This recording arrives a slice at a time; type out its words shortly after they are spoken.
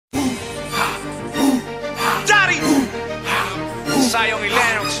Zion y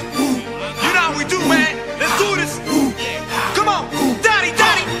Lennox. You know how we do, man. Let's do this. Come on, daddy,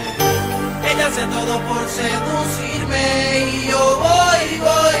 daddy. Ella hace todo por seducirme y yo voy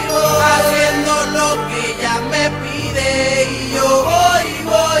haciendo lo que ella me pide y yo voy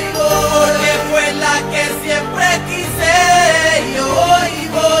porque fue la que siempre quise y yo voy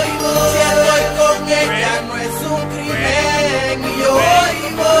si estoy con ella no es un crimen y yo voy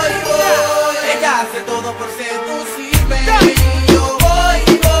ella hace todo por seducirme y yo voy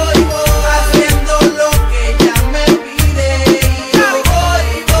haciendo lo que ella me pide y yo voy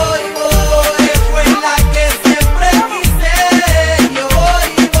porque fue la que siempre quise y yo voy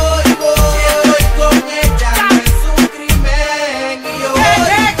si estoy con ella no es un crimen y yo que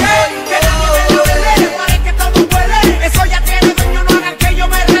nadie me la vele, para que todo huele. Eso ya tiene dueño, no hagan que yo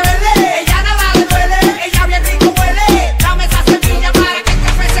me revele. Ella nada le duele, ella bien rico huele. Dame esa semilla para que el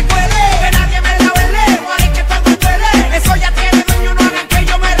café se cuele. Que nadie me la vele, para que todo huele. Eso ya tiene dueño, no hagan que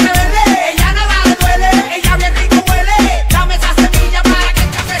yo me revele. Ella nada le duele, ella bien rico huele. Dame esa semilla para que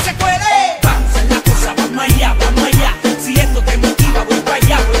el café se cuele. Vamos a la cosa, vamos allá, vamos allá. Si esto te motiva, voy para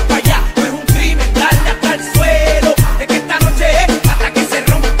allá, voy para allá. No es un crimen, darle hasta el suelo. Es que esta noche es hasta que se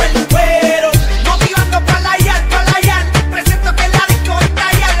rompe el cuero. Motivando para la yal. Presento que la disco está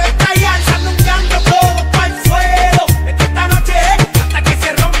yal. Anunciando todo para el suelo. Es que esta noche es hasta que se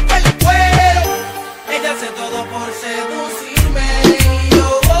rompe el cuero. ella hace todo por seducirme y yo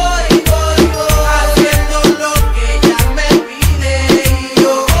voy haciendo lo que ella me pide y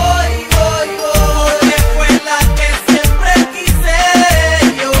yo voy porque fue la que siempre quise y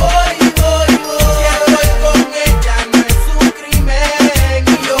yo voy si estoy con ella no es un crimen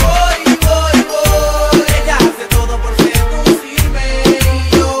y yo voy ella hace todo por seducirme y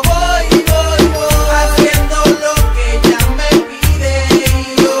yo voy haciendo lo que ella me pide y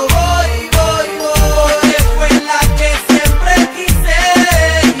yo voy porque fue la que siempre quise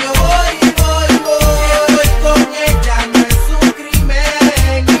y yo voy si estoy con ella no es un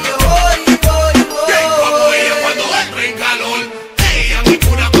crimen y yo voy Como ella cuando entra en calor, ella me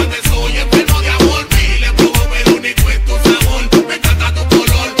cura cuando estoy enfermo de amor. Miles probó pero ni cuento sabor. Me encanta tu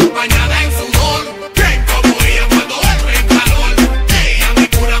color, bañada en sudor. Como ella cuando entra en calor, ella me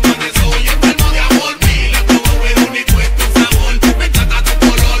cura cuando estoy enfermo de amor. Miles probó pero ni cuento sabor. Me encanta tu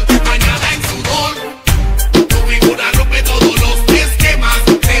color, bañada en sudor. Tu figura rompe todos los esquemas,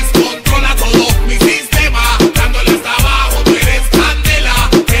 descontrola todo mi sistema. Dándole hasta abajo, tú eres candela.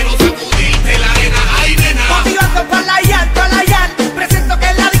 Quiero sacudirte la arena, ay nena. Motivando para la yal. Presento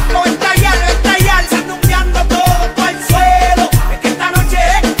que la disco está yal. Anunciando todo para el suelo. Es que esta noche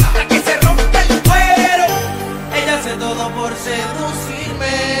es hasta que se rompe el cuero. ella hace todo por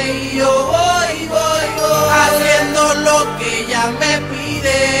seducirme y yo voy haciendo lo que ella me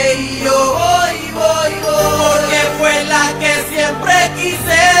pide y yo voy porque fue la que siempre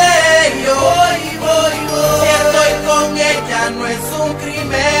quise y yo voy si estoy con ella no es un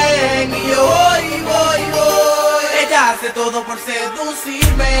crimen y yo voy ella hace todo por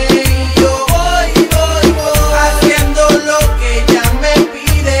seducirme y yo voy haciendo lo que ella me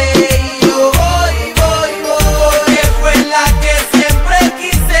pide y yo voy porque fue la que siempre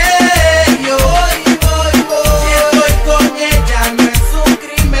quise y yo voy si estoy con ella no es un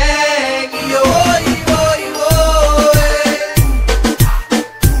crimen y yo voy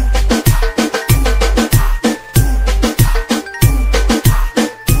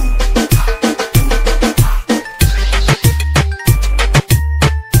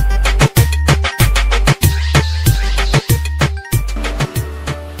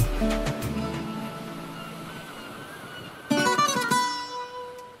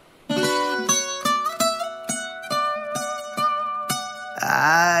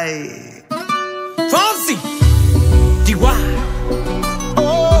Ay. Fonsi, Chihuahua.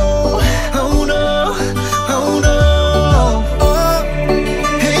 Oh, oh no, oh no. Oh,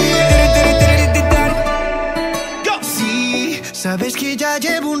 hey. Sí, sabes que ya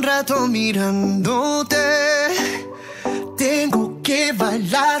llevo un rato mirándote. Tengo que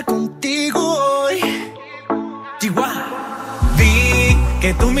bailar contigo hoy. Chihuahua. Vi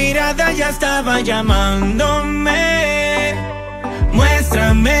que tu mirada ya estaba llamándome.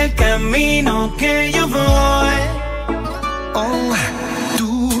 Muéstrame el camino que yo voy. Oh,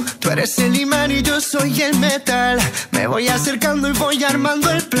 tú eres el imán y yo soy el metal. Me voy acercando y voy armando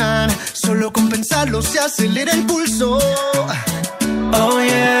el plan. Solo con pensarlo se acelera el pulso. Oh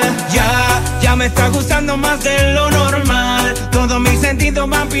yeah, ya me está gustando más de lo normal. Todos mis sentidos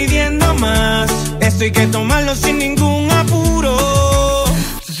van pidiendo más. Esto hay que tomarlo sin ningún apuro.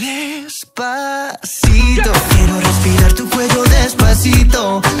 Despacito, quiero respirar tu cuello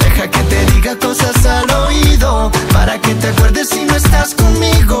despacito. Deja que te diga cosas al oído, para que te acuerdes si no estás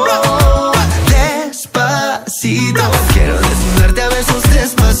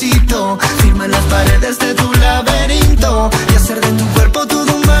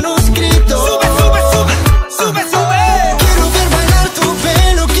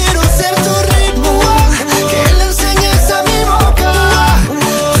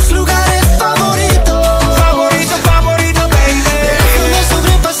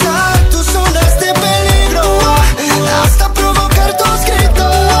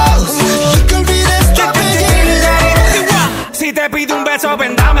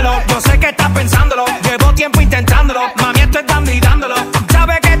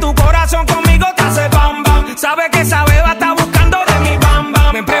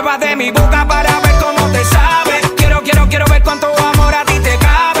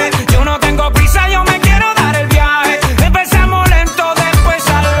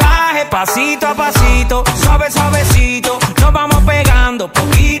Pasito a pasito, suave suavecito, nos vamos pegando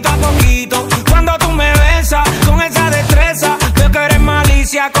poquito a poquito. Cuando tú me besas con esa destreza, veo que eres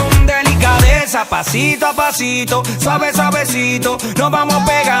malicia con delicadeza. Pasito a pasito, suave suavecito, nos vamos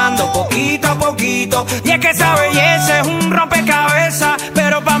pegando poquito a poquito. Y es que esa belleza es un rompecabezas,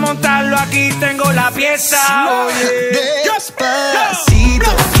 pero para montarlo aquí tengo la pieza. Despacito,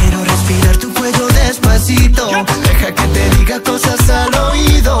 quiero respirar tu cuello despacito. Deja que te diga cosas al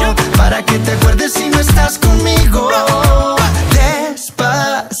oído, para que te acuerdes si no estás conmigo.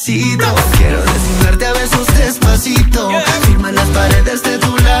 Despacito, quiero desnudarte a besos despacito. Firma las paredes de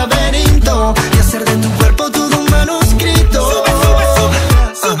tu laberinto y hacer de tu cuerpo todo un manuscrito.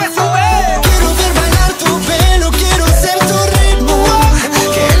 Sube, sube. Quiero ver bailar tu pelo, quiero ser tu ritmo,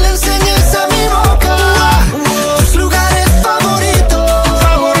 que le enseñes a mi boca tus lugares favoritos.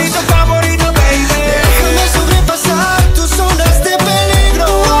 Favorito, baby. Déjame sobrepasar tus zonas de peligro,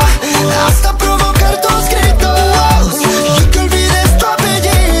 hasta provocar tus gritos y que olvides tu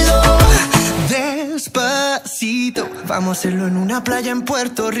apellido. Despacito, vamos a hacerlo en una playa en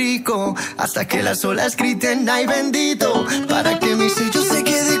Puerto Rico, hasta que las olas griten ay bendito, para que mi sello se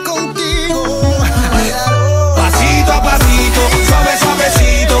quede contigo. Pasito a pasito, suave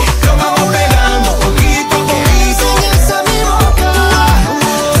suavecito, nos vamos pegando poquito a poquito. Enseñas a mi boca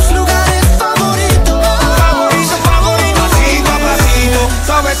tus lugares favoritos. Favorito, pasito a pasito,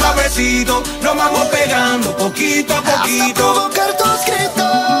 suave suavecito, nos vamos pegando poquito a Hasta poquito. provocar tus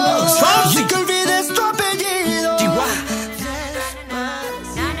gritos y que olvides tu apellido.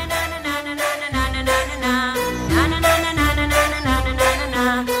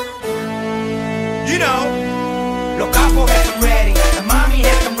 You know, los capos están ready, las mami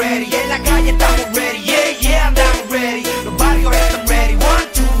están ready, en la calle estamos ready, yeah, yeah, andamos ready, los barrios están ready, 1,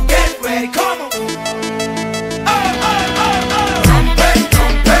 2, get ready, come on.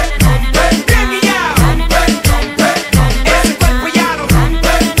 Bien guillado, ese cuerpo ya lo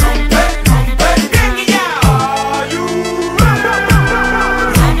bien guillado. Are you ready?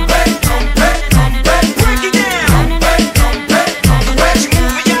 Break it down, the way you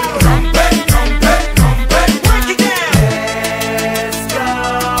move it, y'all. Break it down. Let's go.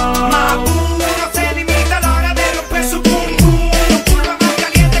 Más uno se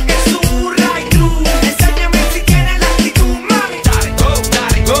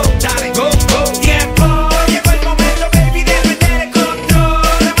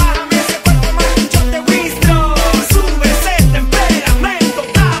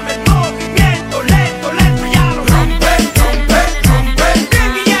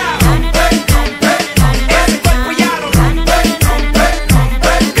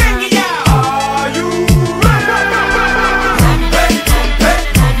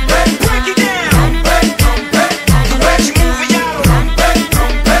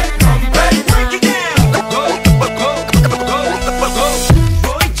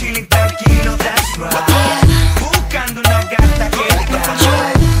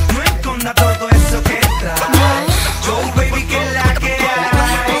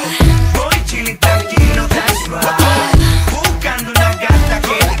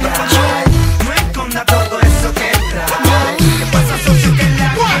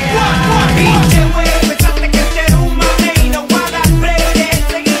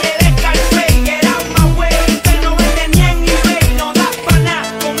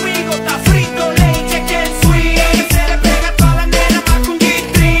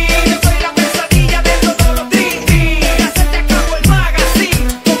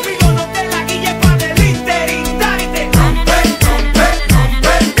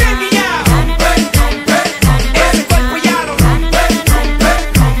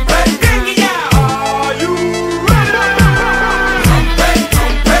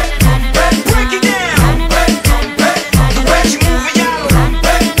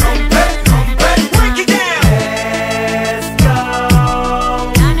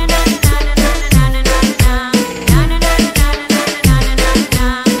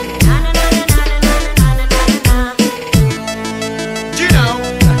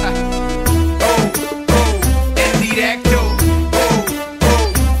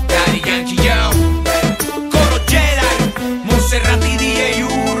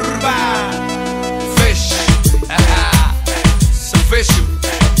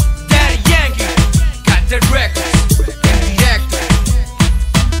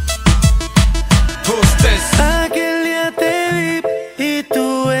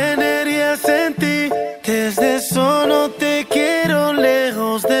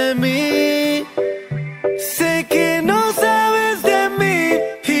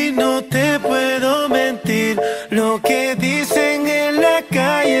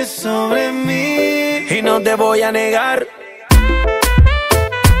detalles sobre mí y no te voy a negar.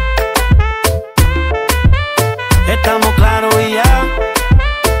 Estamos claros y ya.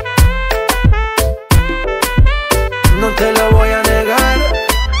 No te lo voy a negar.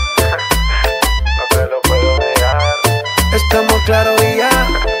 No te lo puedo negar. Estamos claros y ya.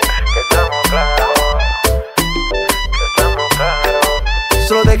 Estamos claros. Estamos claros.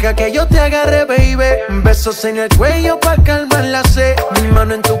 Solo deja que yo te agarre, baby. Besos en el cuello pa' calmar la sed. Mi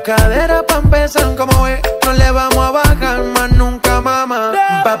mano en tu cadera pa' empezar como es. No le vamos a bajar más nunca, mamá.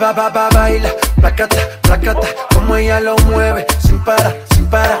 Baila, placata, placata. Como ella lo mueve, sin parar, sin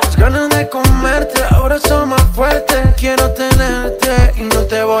parar. Las ganas de comerte, ahora son más fuertes. Quiero tenerte y no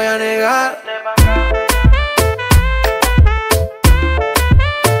te voy a negar.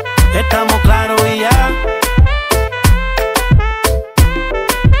 Estamos claros y ya.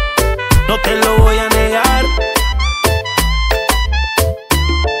 No te lo voy a negar.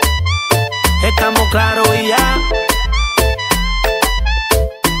 Estamos claros y ya.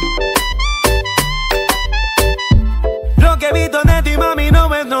 Lo que he visto de ti, mami,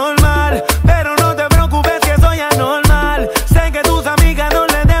 no es normal. Pero no te preocupes que soy anormal. Sé que tus amigas no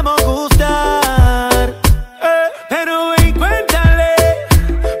les debemos gustar. Pero ven, cuéntale,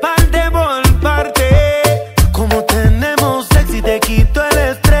 parte por parte. Como tenemos sexo y te quito el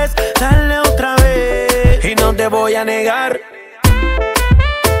estrés. Dale otra vez y no te voy a negar.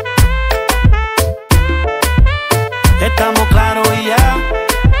 Estamos claros y ya.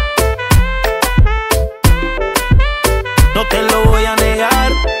 No te lo voy a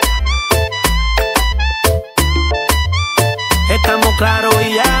negar. Estamos claros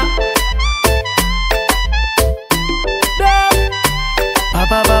y ya.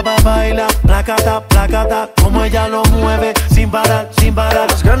 Baila, placata, placata. Como ella lo mueve, sin parar, sin parar.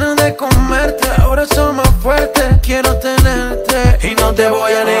 Las ganas de comerte, ahora son más fuertes. Quiero tenerte y no te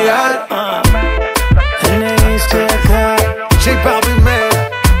voy a negar. J Balvin, man.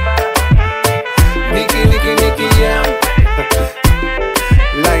 Nicky Jam.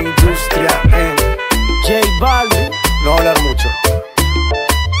 La industria en J Balvin. No hablar mucho.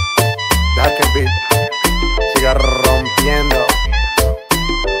 Deja que el beat siga rompiendo.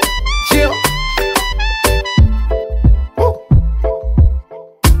 Chill.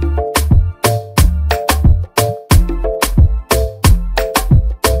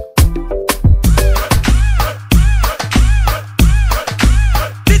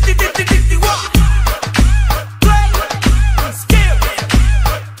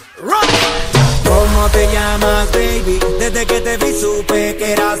 ¿Cómo te llamas, baby? Desde que te vi supe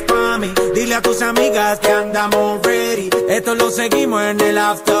que eras pa' mí. Dile a tus amigas que andamos ready. Esto lo seguimos en el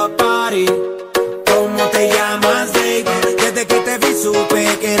after party. ¿Cómo te llamas, baby? Desde que te vi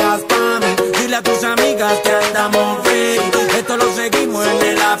supe que eras pa' mí. Dile a tus amigas que andamos ready. Esto lo seguimos en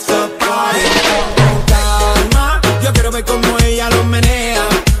el after party. Con calma, yo quiero ver cómo ella lo menea.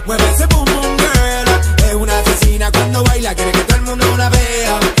 Mueve ese boom boom girl. Es una asesina cuando baila, quiere que todo el mundo la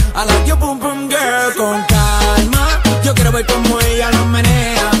vea. I like your boom boom girl. Con calma, yo quiero ver cómo ella lo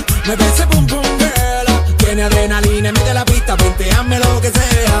menea. Mueve ese boom boom girl. Tiene adrenalina en medio de la pista, venteame lo que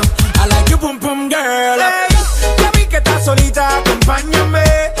sea. I like your boom boom girl. Hey, ya vi que estás solita, acompáñame.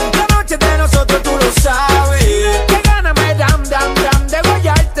 La noche de nosotros tú lo sabes. Que gana me dam dam dam de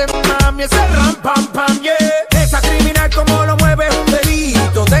guayarte, mami. Ese ram pam pam, yeah. Esa criminal como lo mueve es un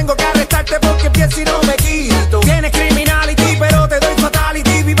delito. Tengo que arrestarte porque pienso y no me quito. Tienes criminality, pero te doy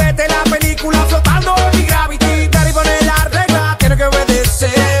fatality. Vivete la película flotando en mi gravity. Dar y poner la regla, tiene que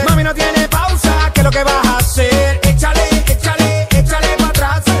obedecer. Mami, no tiene pausa, ¿qué es lo que vas a hacer? Échale, échale, échale pa'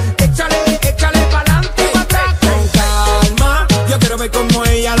 atrás. Échale, échale pa'lante, pa' atrás. Con calma, yo quiero ver cómo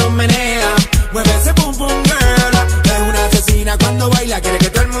ella lo menea. Mueve ese boom boom girl. Es una asesina cuando baila, quiere que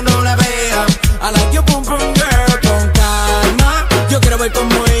todo el mundo la vea. I like your boom boom girl. Con calma, yo quiero ver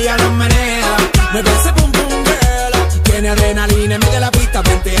cómo ella lo menea. Mueve ese boom boom girl. Tiene adrenalina en medio de la pista,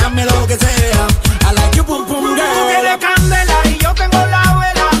 venteame lo que sea. I like your boom boom girl. Tú tienes candela y yo tengo la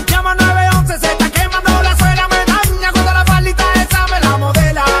vela. Llama 911, se está quemando la suela. Me daña cuando la faldita esa me la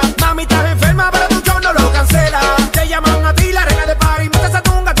modela. Mami, estás enferma, pero tu show no lo cancela. Te llaman a ti, la reina de party. Mete esa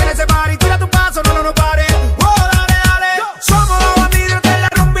tunga, tiene ese party. Tira tu paso, no pare. Oh, dale, dale. Somos los bandidos de la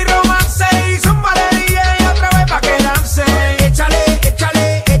rumba y romance. Y zúmbale DJ otra vez pa' que dance. Échale,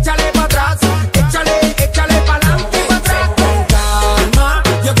 échale, échale pa' atrás. Échale, échale pa'lante, pa' atrás. Con calma,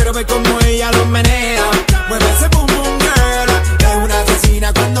 yo quiero ver cómo ella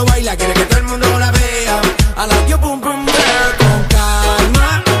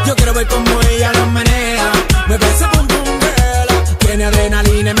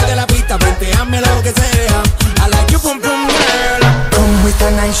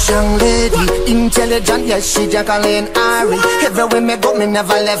young lady, intelligent, yes, she Jacqueline Ari. Everywhere me go, me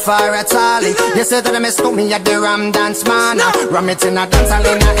never left her at all. You say that I miss me at the Ram Dance Man. Ram it in a dance hall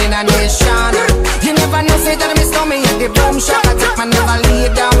in a nation. You never know, say that I miss me at the Boom Shop. I take my never lay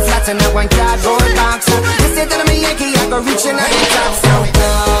down flat in a one cardboard box. You say that I'm a Yankee, I go reaching out the top. So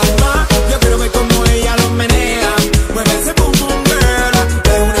calma, yo quiero ver como ella lo menea. Mueve ese boom boom girl.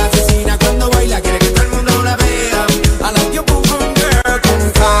 Es una asesina cuando baila, quiere que todo el mundo la vea. I like your boom boom girl.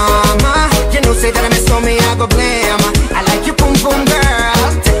 Con calma, you know say that I miss me, I go blame. I like your boom boom girl.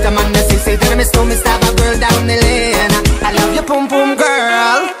 Take the man that say that I miss me, stab a girl down the lane. I love your boom boom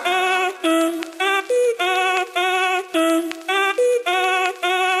girl.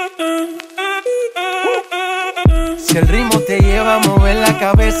 Si el ritmo te lleva a mover la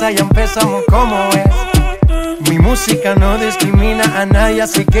cabeza, ya empezamos como es. Mi música no discrimina a nadie,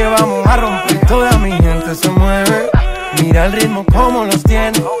 así que vamos a romper. Toda mi gente se mueve, mira el ritmo como los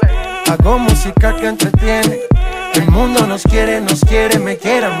tiene. Hago música que entretiene. El mundo nos quiere, me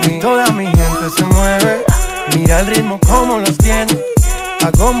quiere a mí. Toda mi gente se mueve, mira el ritmo como los tiene.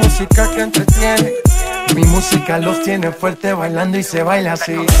 Hago música que entretiene. Mi música los tiene fuerte bailando y se baila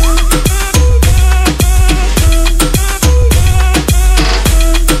así.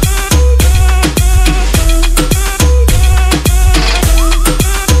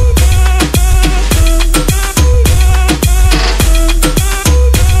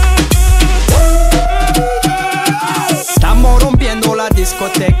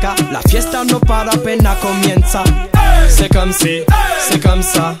 Discoteca, la fiesta no para, apenas comienza. C'est comme si, c'est comme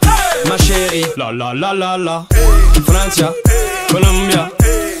ça, ma chérie. La la la la la. Francia, Colombia,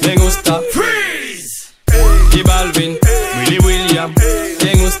 me gusta. Freeze. Y Balvin, Willy William,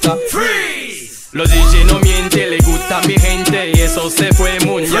 me gusta. Freeze. Los DJ no mienten, le gusta a mi gente y eso se fue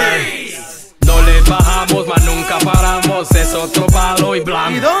muy bien. No le bajamos, mas nunca paramos, es otro palo y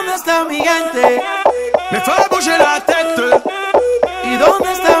blanco. ¿Y dónde está mi gente? Me fue a bouger la tête. ¿Y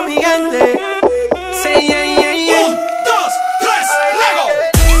dónde está mi gente? Sí, yeah, yeah, yeah. 1, 2, 3, Lego.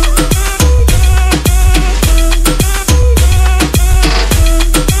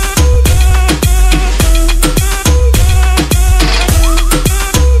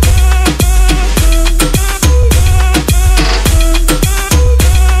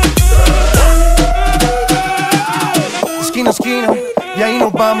 Esquina a esquina, y ahí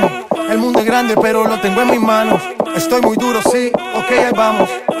nos vamos. El mundo es grande, pero lo tengo en mis manos. Estoy muy duro, sí, ok, ahí vamos.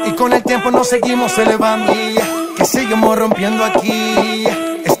 Y con el tiempo nos seguimos elevando. Que seguimos rompiendo aquí.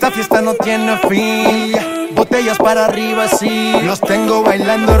 Esta fiesta no tiene fin. Botellas para arriba, sí. Los tengo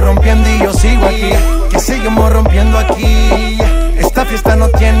bailando, rompiendo y yo sigo aquí. Que seguimos rompiendo aquí. Esta fiesta no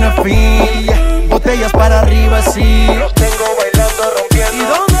tiene fin. Botellas para arriba, sí. Los tengo bailando, rompiendo. ¿Y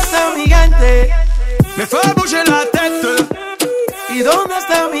dónde está mi gente? Me fue a bouger la tête. ¿Y dónde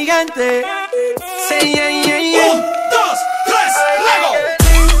está mi gente? Sí, yeah, yeah, yeah. 1, 2, 3, Lego.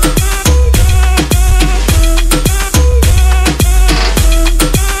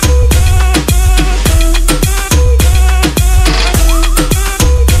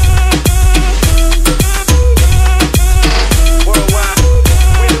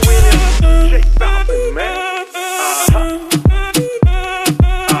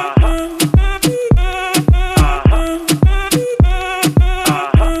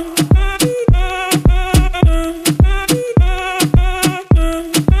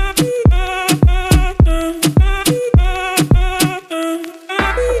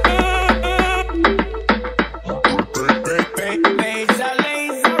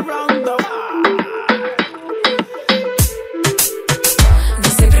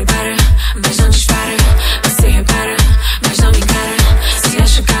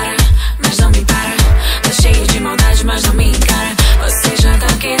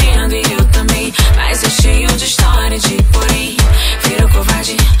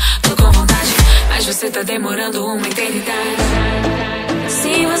 Demorando uma eternidade.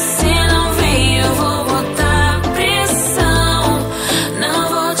 Se você não vem, eu vou botar pressão. Não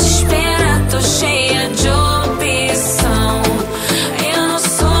vou te esperar, tô cheia de opção. Eu não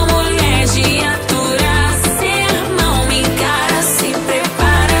sou mulher de aturar sermão. Me encara, se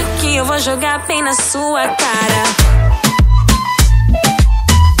prepara que eu vou jogar bem na sua cara.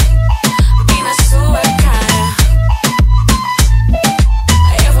 Bem na sua cara.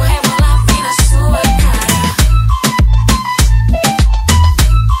 Eu vou rebolar bem na sua cara.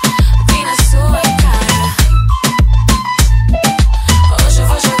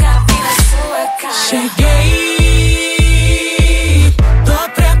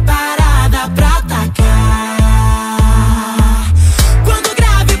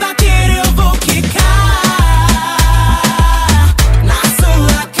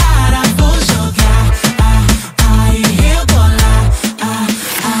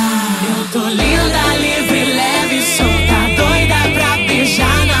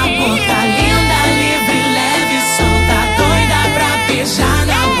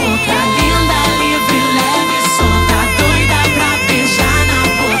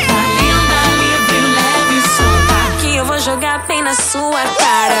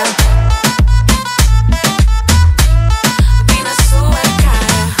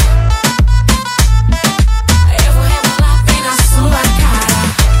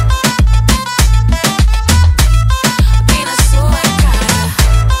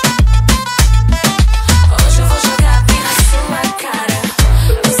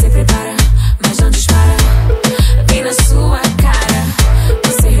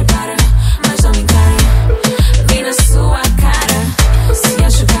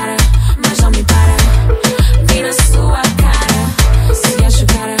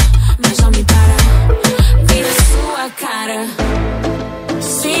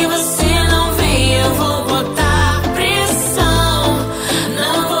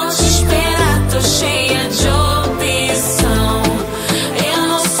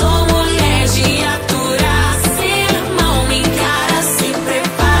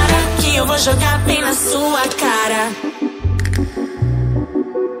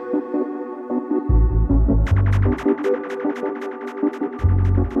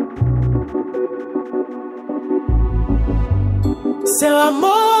 Seu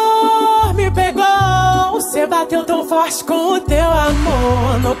amor me pegou, você bateu tão forte com o teu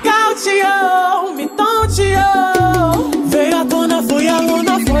amor. Nocauteou, me tonteou. Veio à tona, fui a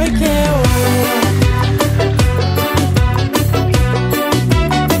luna, foi que eu.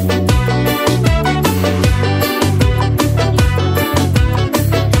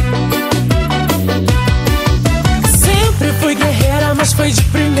 Sempre fui guerreira, mas foi de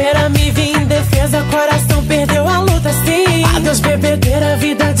primeira. Me vi em defesa, coração perdeu a luta, sim. Adeus bebedeira,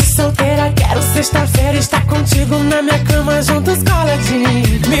 vida de solteira. Quero sexta-feira estar contigo na minha cama, juntos coladinho.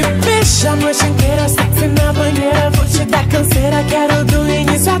 Me beija a noite inteira, sexy na banheira. Vou te dar canseira, quero do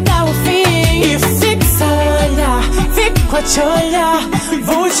início até o fim. E fixa o olhar, fico a te olhar.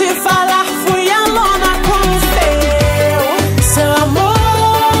 Vou te falar, fui a lona com o seu. Seu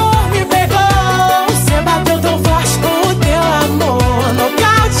amor me pegou, você bateu tão forte com o teu amor.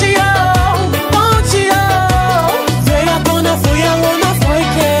 Nocauteou, me tonteou. Veio à tona, fui a luna, foi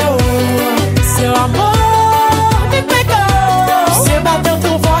que eu. Seu amor me pegou, você bateu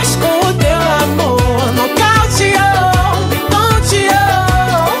tão forte com o teu amor. Nocauteou, me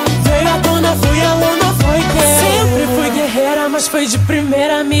tonteou. Veio à tona, fui a luna, foi que eu. Sempre fui guerreira, mas foi de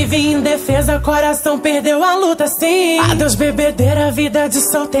primeira. Me vi em defesa, coração perdeu a luta, sim. Adeus bebedeira, vida de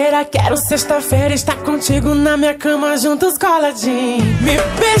solteira. Quero sexta-feira estar contigo na minha cama, juntos coladinho. Me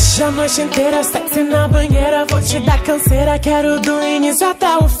beija a noite inteira, sexy na banheira. Vou te dar canseira, quero do início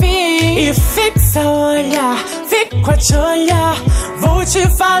até o fim. E fixa o olhar, fico a te olhar. Vou te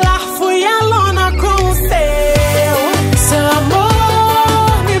falar, fui a lona com o seu. Seu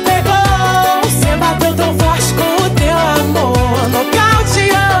amor me pegou, você bateu tão forte com o teu amor.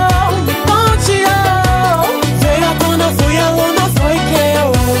 Nocauteou, me tonteou. Veio à tona, fui a luna, foi que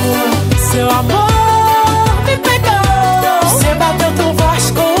eu. Seu amor me pegou, você bateu tão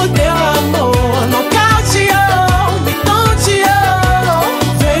forte com o teu amor. Nocauteou, me tonteou.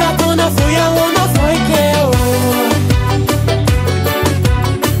 Veio à tona, fui a luna, foi que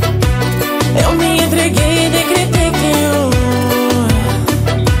eu me entreguei e decretei que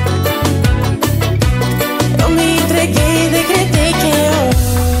eu me entreguei e decretei que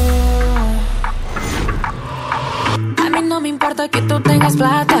A mí no me importa que tú tengas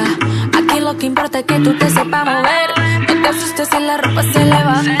plata. Aquí lo que importa es que tú te sepas mover. No te asustes si la ropa se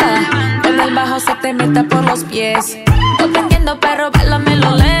levanta. Cuando el bajo se te meta por los pies. No te entiendo, pero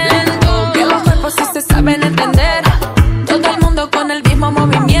báilamelo lento. Que los cuerpos sí se saben entender. Todo el mundo con el mismo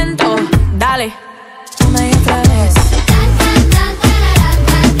movimiento. Dale, una y otra vez.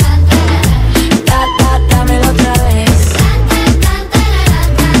 Dámelo otra vez.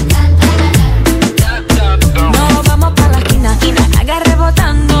 No vamos pa' la esquina. Haga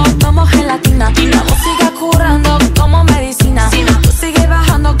rebotando como gelatina. La música curando como medicina. Tú sigue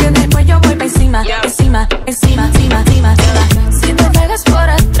bajando que después yo voy pa' encima. Encima, encima, encima, encima, encima. Si te pegas por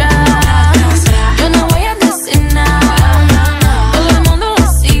atrás, yo no voy a decir nada. Todo el mundo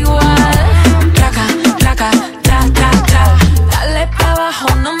es igual. Traca, traca, tra, tra, tra. Dale pa'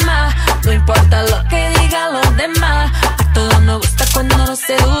 abajo nomás. No importa lo que digan los demás. A todos nos gusta cuando nos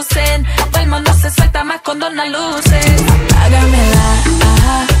seducen. Todo el mundo se suelta más cuando no luces. Apágamela,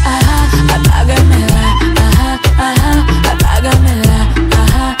 ajá, ajá. Apágamela, ajá, ajá. Apágamela,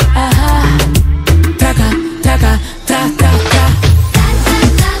 ajá, ajá. Traca, traca, tra, tra, tra.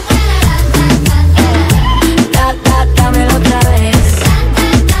 Dámelo otra vez.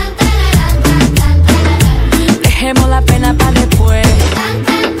 Dejemos la pena pa' después.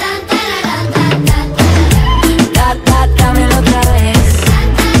 Dámelo otra vez.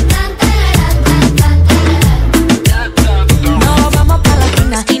 No vamos pa' la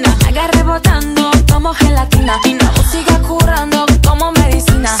esquina. Haga rebotando como gelatina. La música curando como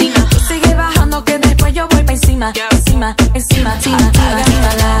medicina. Tú sigue bajando que después yo voy pa' encima. Encima, encima, encima.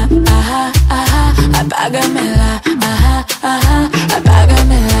 Apágamela, ajá, ajá. Apágamela, ajá, ajá.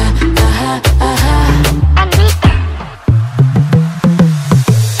 Apágamela, ajá, ajá.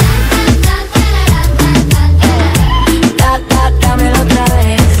 Dámelo otra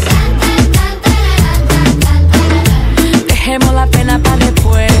vez. Dejemos la pena pa'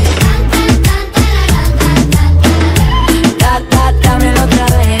 después. Dámelo otra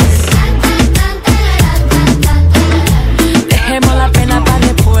vez. Dejemos la pena pa'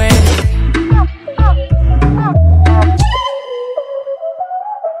 después.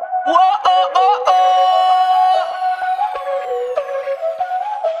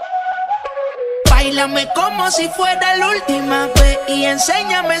 Báilame como si fuera la última vez y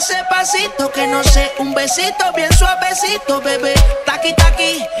enséñame ese pasito que no sé, un besito bien suavecito, bebé. Taqui,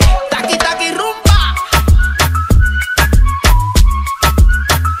 taqui, taqui, taqui, rumba.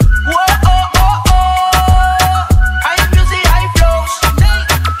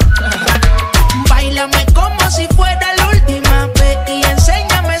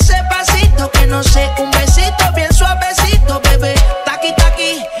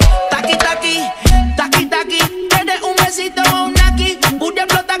 Taki, taki, taki, taki. Tienes un besito o un aquí. Booty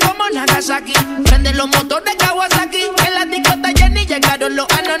explota como Nagasaki. Prende los motores Kawasaki. En la discota Jenny llegaron los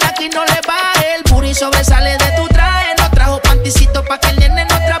Anunnaki. No le baje, el booty sobresale de tu traje. No trajo panticito pa' que el nene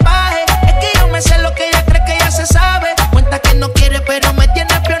no trabaje. Es que yo me sé lo que ella cree que ya se sabe. Cuenta que no quiere pero me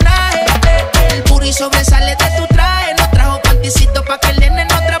tiene espionaje. El booty sobresale de tu traje. No trajo panticito pa' que el nene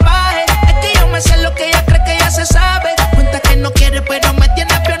no trabaje. Es que yo me sé lo que ella cree que ya se sabe. Cuenta que no quiere pero me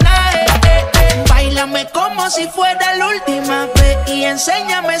tiene espionaje. Báilame como si fuera la última vez y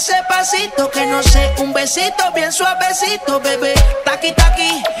enséñame ese pasito que no sé, un besito bien suavecito, bebé. Taki,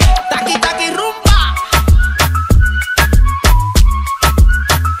 taki, taki, taki, rumba.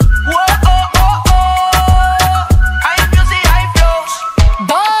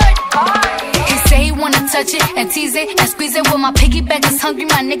 Touch it and tease it and squeeze it. When my piggyback is hungry,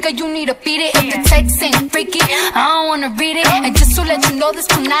 my nigga, you need to feed it. If the text ain't freaky, I don't wanna read it. And just to let you know, this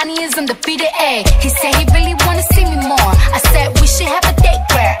Punani is undefeated. Ayy, he said he really wanna see me more. I said we should have a date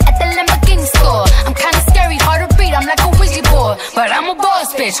where at the Lamborghini store. I'm kinda scary, hard to read, I'm like a Ouija board, but I'm a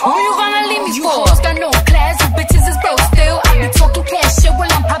boss bitch. Who you gonna leave me for? You got no class, you bitches is broke still. I be talking cash shit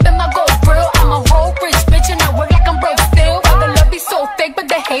while I'm popping my gold grill. I'm a whole rich bitch and I work like I'm broke still. But the love be so fake, but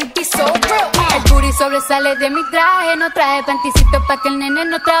the hate be so real. El booty sobresale de mi traje. No traje panticito pa' que el nene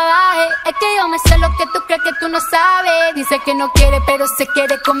no trabaje. Es que yo me sé lo que tú crees que tú no sabes. Dice que no quiere pero se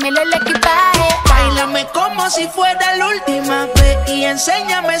quiere comerle el equipaje. Báilame como si fuera la última vez y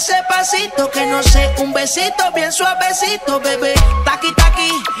enséñame ese pasito que no sé, un besito bien suavecito, bebé. Taki,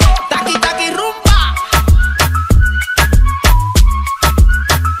 taki, taki, taki, rumba.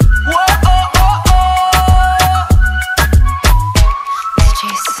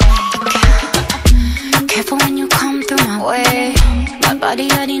 Careful when you come through my way. My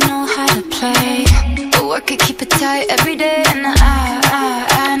body already know how to play. The work it, keep it tight every day. And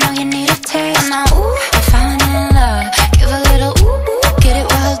I know you need a taste. Now, ooh, I'm falling in love. Give a little ooh, get it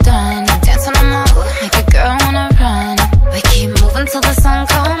well done. Dancing on my ooh, make a girl wanna run. We keep moving till the sun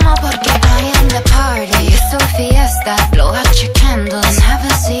come up. Porque I am the party. It's a fiesta. Blow out your candles and have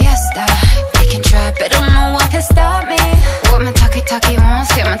a siesta. We can try, but no one can stop me. What my talkie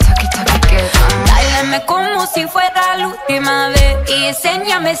wants, get my talkie good. Báilame como si fuera la última vez y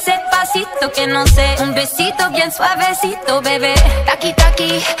enséñame ese pasito que no sé, un besito bien suavecito, bebé. Taki,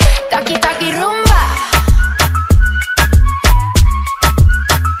 taki, taki, taki, rumba.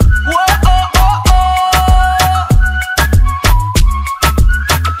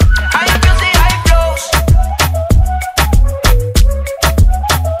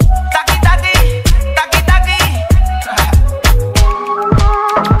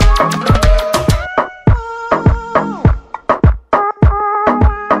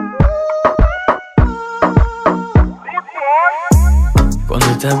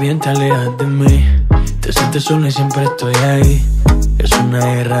 Estás bien, te alejas de mí. Te sientes sola y siempre estoy ahí. Es una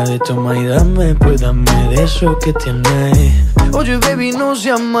guerra de toma y dame. Pues dame de eso que tienes. Oye, baby, no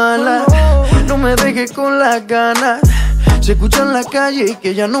seas mala. No me dejes con las ganas. Se escucha en la calle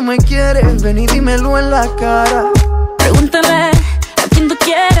que ya no me quieres. Ven y dímelo en la cara. Pregúntale a quien tú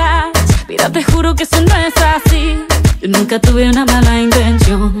quieras. Mira, te juro que eso no es así. Yo nunca tuve una mala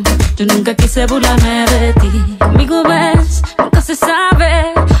intención. Yo nunca quise burlarme de ti. Conmigo ves, nunca se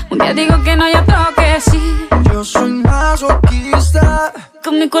sabe. Un día digo que no, y otro que sí. Yo soy masoquista.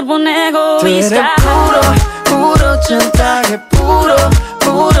 Con mi cuerpo un egoísta. Tú eres puro chantaje.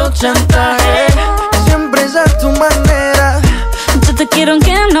 Puro chantaje. Siempre es a tu manera. Yo te quiero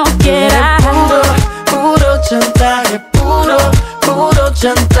aunque no quiera. Puro chantaje. Puro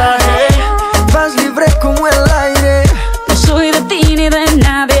chantaje. Vas libre como el aire. No soy de ti ni de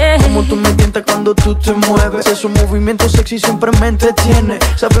nadie. Como tú me tientas cuando tú te mueves. Esos movimientos sexy siempre me entretiene.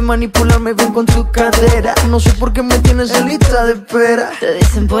 Sabes manipularme bien con tu cadera. No sé por qué me tienes en lista de espera. Te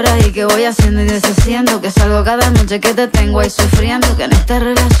dicen por ahí que voy haciendo y deshaciendo. Que salgo cada noche que te tengo ahí sufriendo. Que en esta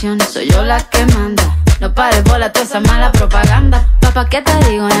relación soy yo la que manda. No pares bola toda esa mala propaganda. Papá, ¿qué te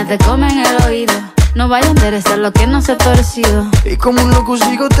digo? No te comen el oído. No vaya a interesar lo que no se ha torcido. Y como un loco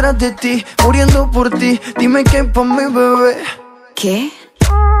sigo tras de ti, muriendo por ti. Dime qué pa' mi bebé. ¿Qué?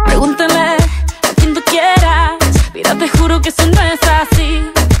 Pregúntale a quien tú quieras. Mira, te juro que eso no es así.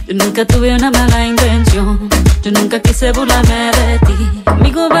 Yo nunca tuve una mala intención. Yo nunca quise burlarme de ti.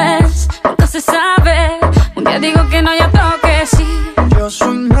 Conmigo ves, nunca se sabe. Un día digo que no, y otro que sí. Yo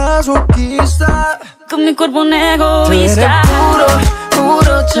soy masoquista. Con mi cuerpo un egoísta.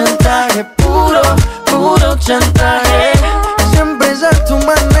 Puro chantaje. Puro chantaje. Siempre es a tu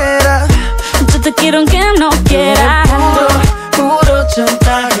manera. Yo te quiero aunque no quiera. Puro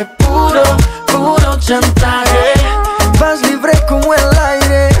chantaje. Puro chantaje. Vas libre como el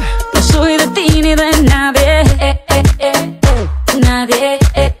aire. No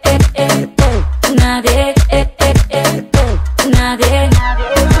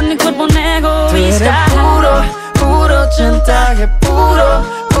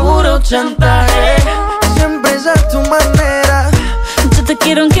chantaje. Siempre es a tu manera. Yo te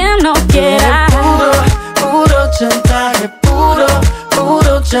quiero aunque no quiera. Puro chantaje,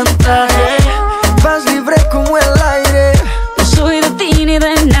 puro chantaje. Vas libre como el aire. No soy de ti ni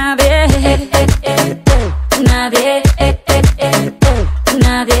de nadie. Nadie.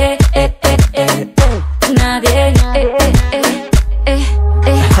 Nadie. Nadie.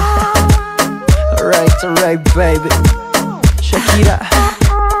 Alright, baby. Shakira,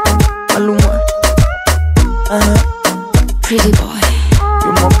 Maluma, Pretty boy,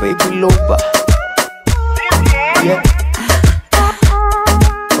 you're my baby loba. Yeah,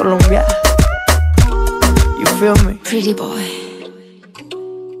 Colombia, you feel me? pretty boy.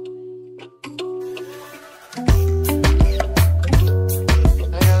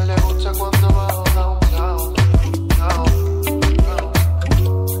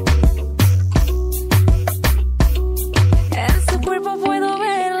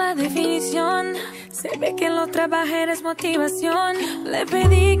 Se ve que lo trabajé es motivación. Le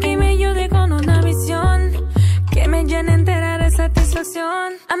pedí que me ayude con una misión que me llene entera de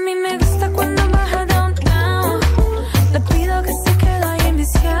satisfacción. A mí me gusta cuando baja downtown. Le pido que se quede ahí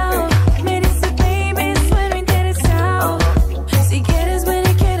enviciado. Me dice baby, sueno interesado. Si quieres ven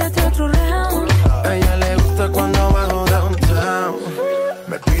y quédate otro round. A ella le gusta cuando bajo downtown.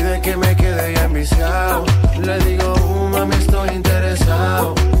 Me pide que me quede ya enviciado. Le digo, mami, estoy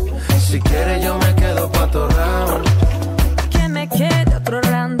interesado. Si quiere yo me quedo pa' otro round. Que me quede otro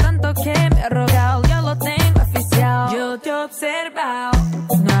round, tanto que me ha rogado. Yo lo tengo oficial. Yo te he observado.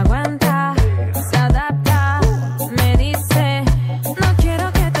 No aguanta, se adapta. Me dice, no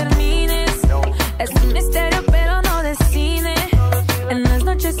quiero que termines. Es un misterio pero no de cine. En las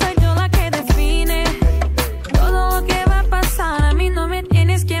noches soy yo la que define. Todo lo que va a pasar a mí no me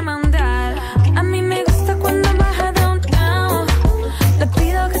tienes que mandar. A mí me gusta cuando baja downtown. Le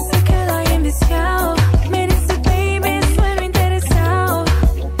pido que se quede ahí enviciado. Me dice baby, sueno interesado.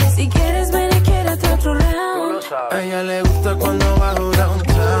 Si quieres ven y quédate otro round. A ella le gusta cuando bajo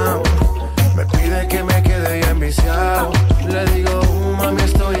downtown. Me pide que me quede ya enviciado. Le digo, mami,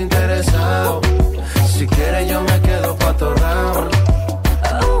 estoy interesado. Si quiere yo me quedo pa' otro round.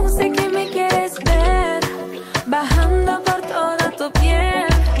 Oh, sé que me quieres ver bajando por toda tu piel.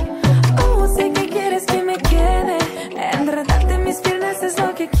 Oh, sé que quieres que me quede. Enredarte en mis piernas es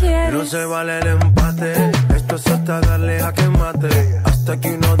lo que quieres. No se vale el empate. Esto es hasta darle a que mate. Hasta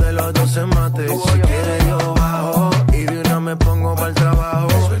que uno de los dos se mate. Si quiere yo bajo y de una me pongo para el trabajo.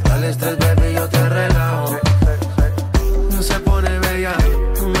 Suelta el estrés, baby, yo te relajo. No se pone bella,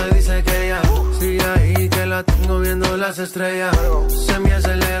 me dice que ya sigue ahí, que la tengo viendo las estrellas. Se me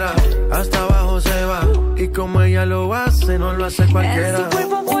acelera, hasta abajo se va. Y como ella lo hace, no lo hace cualquiera. En su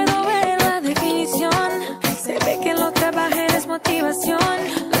cuerpo puedo ver la definición. Se ve que lo trabajé es motivación.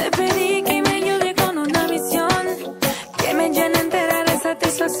 Le pedí que me ayude con una misión que me llene entera de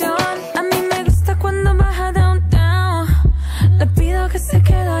satisfacción. A mí me gusta cuando baja downtown. Le pido que se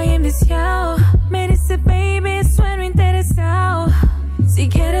quede ahí enviciado. Me dice baby, sueno interesado. Si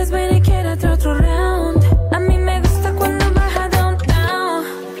quieres ven y quédate otro round. A mí me gusta cuando baja downtown.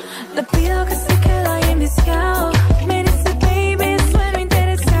 Le pido que se quede ahí enviciado. Me dice baby, sueno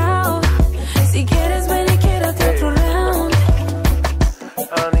interesado. Si quieres ven y quédate otro round.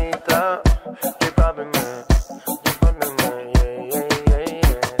 Anita, keep popping me, yeah, yeah, yeah,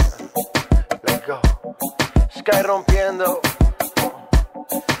 yeah. Let's go. Sky rompiendo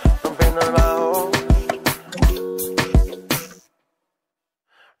el bajo.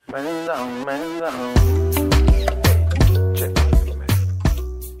 Man down, man down. Check.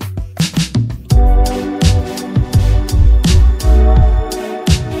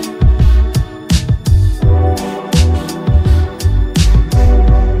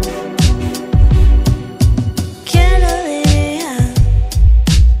 ¿Quién lo diría?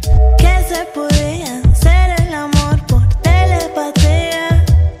 Que se podía hacer el amor por telepatía.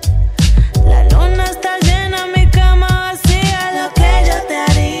 La luna está llena, mi cama vacía. Lo que yo te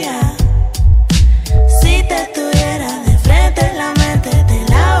haría si te tuviera de frente, en la mente te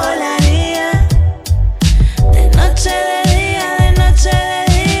la volaría.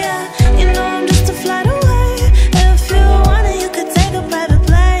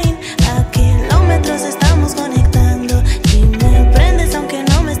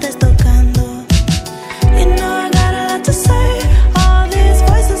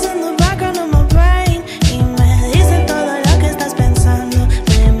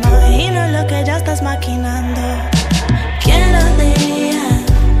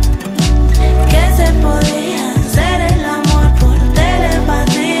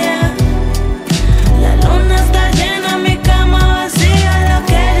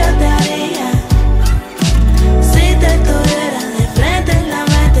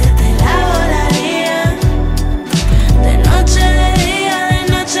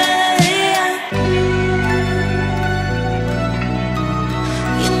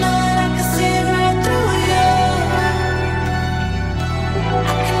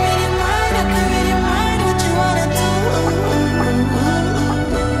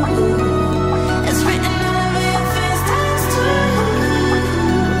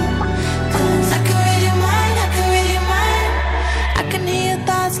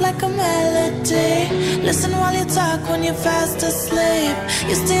 you're fast asleep.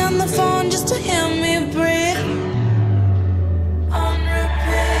 You stay on the phone just to hear me breathe. On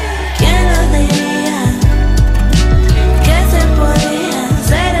repeat. ¿Quién lo diría que se podía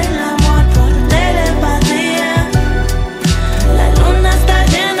hacer el amor por telepatía? La luna está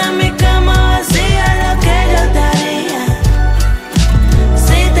llena, mi cama vacía, lo que yo te haría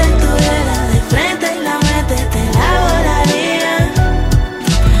si te tuviera de frente y la mente te la volaría.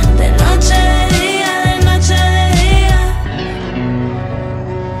 De noche de día, de noche de día.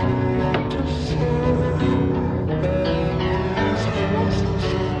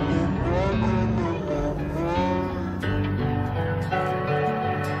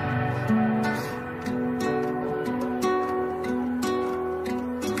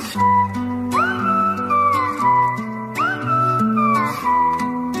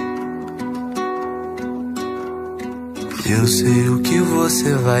 Eu sei o que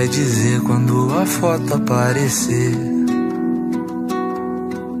você vai dizer quando a foto aparecer.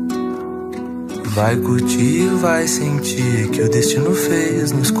 Vai curtir, vai sentir que o destino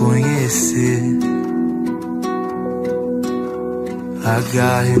fez nos conhecer.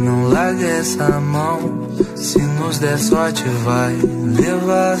 Agarre, não largue essa mão. Se nos der sorte vai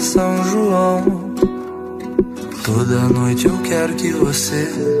levar São João. Toda noite eu quero que você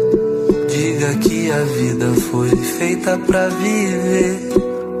diga que a vida foi feita pra viver.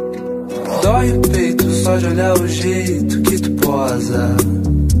 Dói o peito só de olhar o jeito que tu posa.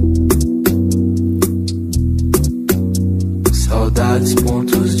 Saudades,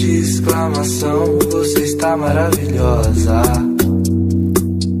 pontos de exclamação. Você está maravilhosa.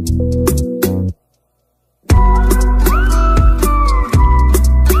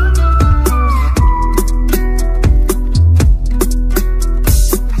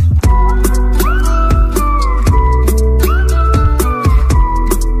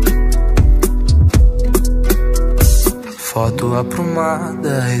 Foto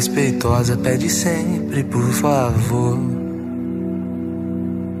aprumada, respeitosa, pede sempre por favor.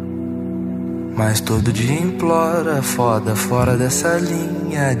 Mas todo dia implora, foda, fora dessa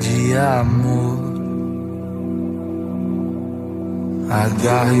linha de amor.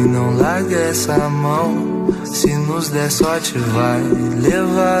 Agarre e não larga essa mão. Se nos der sorte vai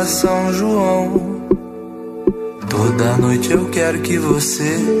levar São João. Toda noite eu quero que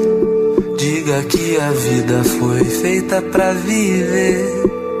você diga que a vida foi feita pra viver.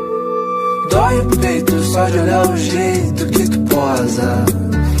 Dói o peito só de olhar o jeito que tu posa.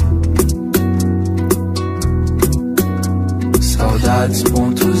 Saudades,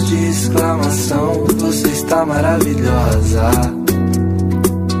 pontos de exclamação. Você está maravilhosa.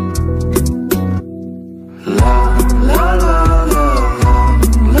 La, la, la, la,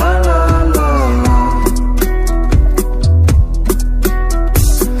 la, la, la, la.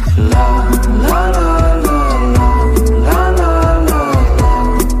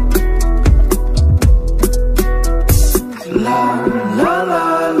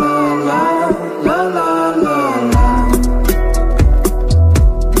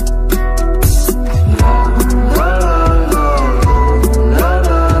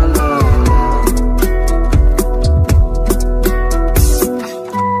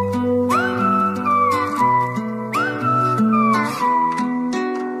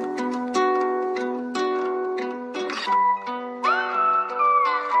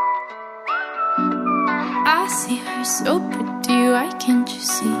 I see her so pretty, why can't you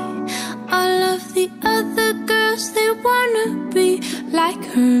see? All of the other girls, they wanna be like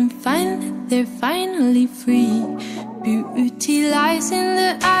her, and finally they're finally free. Beauty lies in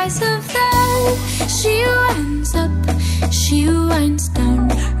the eyes of them. She winds up, she winds down.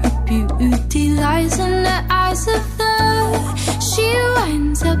 Her beauty lies in the eyes of them. She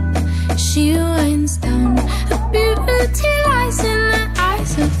winds up, she winds down. Her beauty lies in the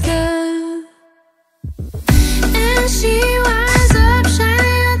eyes of them. And she winds up,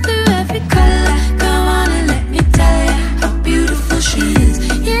 shining through every color. Come on and let me tell you how beautiful she is.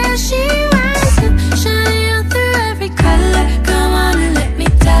 Yeah, she winds up, shining through every color. Come on and let me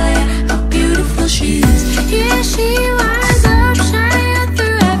tell you how beautiful she is. Yeah, she winds up, shining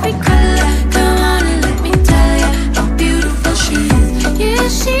through every color. Come on and let me tell you how beautiful she is. Yeah,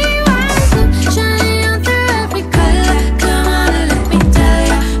 she winds up, shining through every color. Come on and let me tell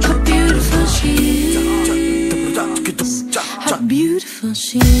you how beautiful she is. How beautiful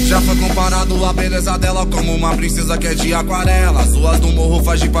she is. Já foi comparado a beleza dela como uma princesa que é de aquarela. As ruas do morro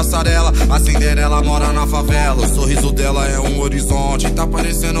faz de passarela, a Cinderela mora na favela. O sorriso dela é um horizonte, tá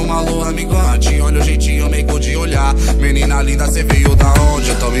parecendo uma lua minguante. Olha o jeitinho meio de olhar, menina linda, cê veio da onde?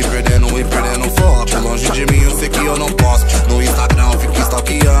 Eu tô me perdendo e perdendo foco. Longe de mim eu sei que eu não posso. No Instagram eu fico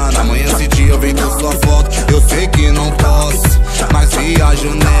stalkeando, amanhã esse dia eu vejo sua foto. Eu sei que não tá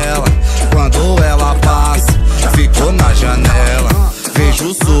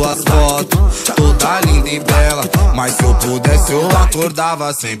vejo suas fotos, toda linda e bela. Mas se eu pudesse eu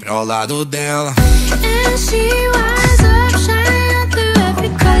acordava sempre ao lado dela. And she winds up shining through every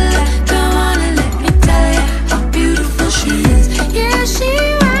color. Come on and let me tell you how beautiful she is. Yeah, she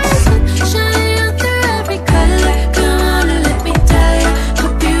winds up shining through every color. Come on and let me tell you how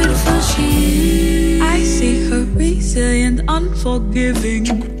beautiful she is. I see her resilient, unforgiving.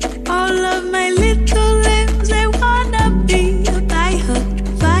 All of my little limbs, they wanna be by her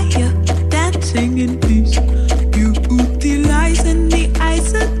fire, dancing in peace. Beauty lies in the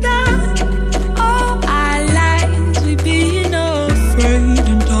eyes of time. All our lives we being afraid,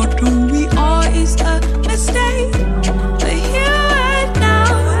 and thought who we are is a mistake. But here right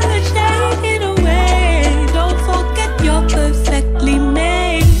now, take it away. Don't forget you're perfectly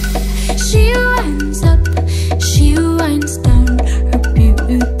made. She winds up, she winds down. Her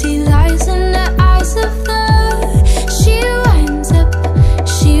beauty lies in the eyes of love. She winds up,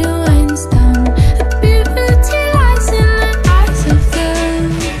 she winds down. Her beauty lies in the eyes of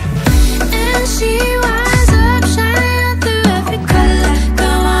love. And she winds up shining through every color.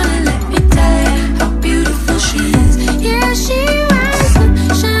 Come on and let me tell you how beautiful she is. Yeah, she winds up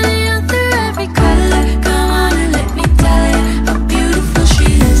shining through every color. Come on and let me tell you how beautiful she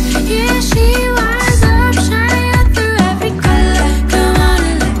is. Yeah, she winds up shining through every color. Come on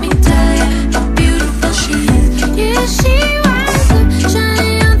and let me tell you how beautiful she is. Yeah, she winds up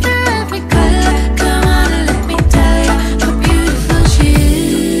shining through every color. Come on and let me tell you how beautiful she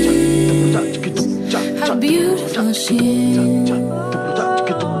is. How beautiful she is.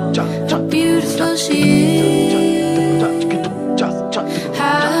 How beautiful she is.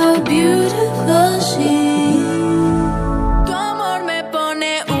 How beautiful she is. Tu amor me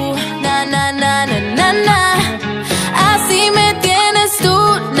pone na na na na na na. Así me tienes tú,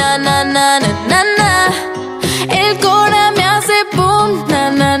 na na na na na na. El cora me hace boom, na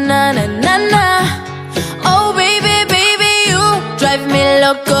na na na na na. Oh baby, baby, you drive me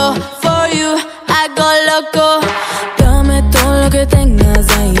loco. For you, I go loco. Dame todo lo que tengas,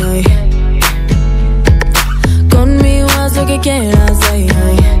 ay, ay. Conmigo haz lo que quieras, ay,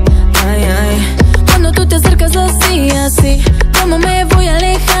 ay, ay, ay. Cuando tú te acercas así, así, ¿cómo me voy a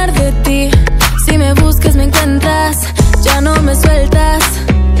alejar de ti? Si me buscas me encuentras, ya no me sueltas.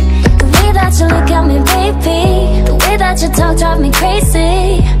 The way that you look at me, baby. The way that you talk drive me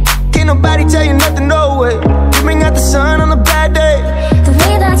crazy. Can't nobody tell you nothing, no way. You bring out the sun on a bad day. The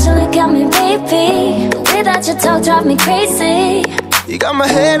way that you look at me, baby. The way that you talk drive me crazy. You got my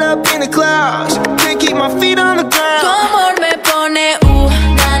head up in the clouds, can't keep my feet on the ground. Tu amor me pone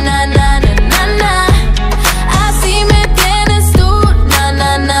na na na na na na. Así me tienes tú, na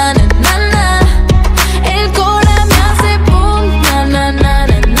na na na na na. El cora me hace boom, na na na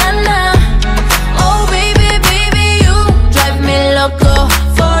na na na. Oh baby, baby, you drive me loco.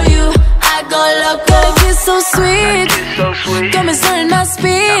 For you, I go loco. That kiss so sweet, got me starting my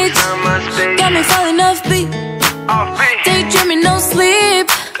speech, got me falling off beat. Daydreaming, no sleep.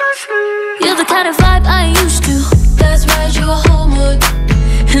 You're the kind of vibe I ain't used to. That's right, you a whole mood.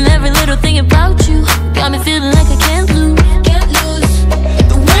 And every little thing about you got me feeling like I can't lose.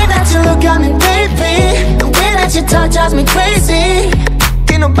 The way that you look at me, baby. The way that you talk drives me crazy.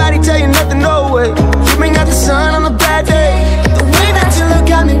 Can't nobody tell you nothing, no way. You bring out the sun on a bad day. The way that you look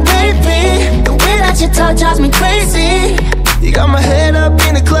at me, baby. The way that you talk drives me crazy. You got my head up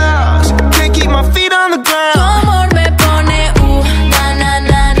in the clouds, can't keep my feet on the ground. Tu amor me pone na na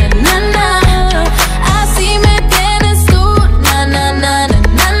na na na na. Así me tienes tú, na na na na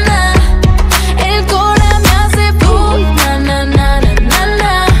na na. El cora me hace boom, na na na na na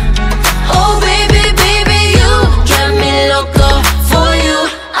na. Oh baby, baby, you drive me loco. For you,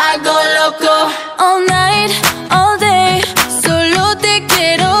 I go loco. All night, all day, solo te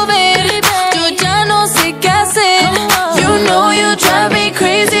quiero ver. Yo ya no sé qué hacer. You know you drive me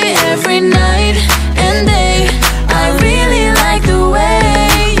crazy every night and day. I really like the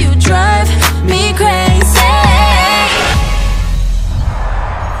way you drive me crazy.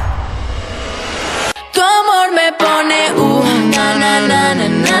 Tu amor me pone na na na na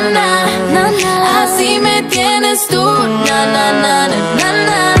na na na. Así me tienes tú, na na na na na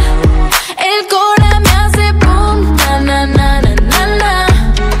na. El cora me hace boom, na na na na na na.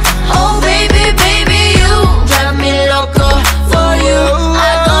 Oh baby, baby, you drive me loco. For you,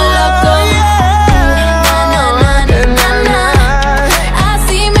 I go loco. Na na na na na na.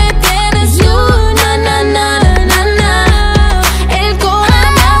 Así me tienes tú, na na na na na na. El cora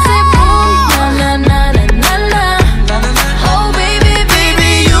me hace boom, na na na na na na. Oh baby,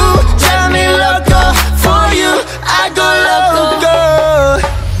 baby, you drive me loco. For you, I go loco.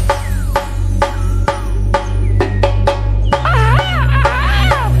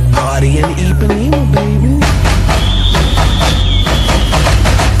 Ipanema, baby.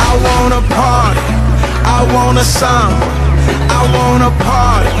 I wanna party, I want a samba. I wanna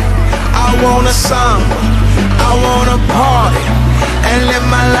party, I want a samba. I wanna party and live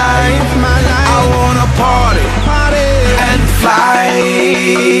my life. I wanna party and fly.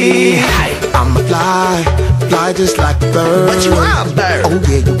 I'ma fly just like a bird. What you are, bird? Oh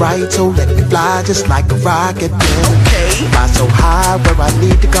yeah, you're right, so let me fly just like a rocket then. Okay. Fly so high where I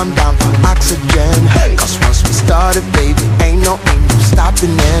need to come down for oxygen. Hey. Cause once we started, baby, ain't no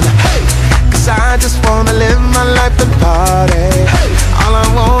stopping in. Hey. Cause I just wanna live my life and party. Hey. All I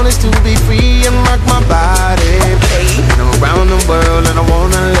want is to be free and rock my body. Hey. And I'm around the world and I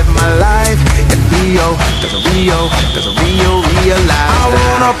wanna live my life in Rio, cause of Rio, cause of Rio, realize I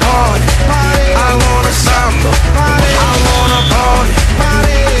wanna party, I wanna samba, I wanna party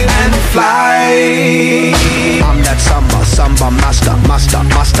and fly. I'm that samba master, master,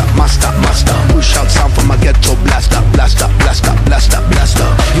 master, master, master. Push out sound from my ghetto blaster, blaster, blaster, blaster, blaster.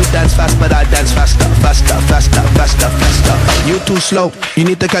 You dance fast, but I dance faster, faster, faster, faster, faster. You too slow, you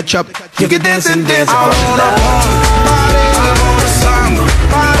need to catch up. You can dance and dance. I wanna party, I wanna samba,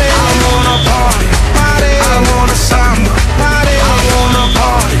 I wanna party, I wanna samba, I wanna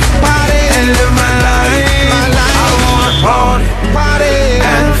party and live my life. I wanna party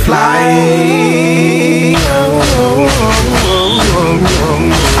and fly.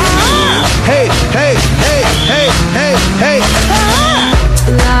 Hey, hey, hey, hey, hey, hey.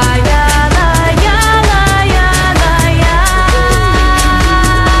 La ya la ya la ya la ya.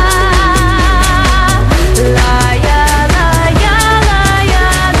 La ya la ya la ya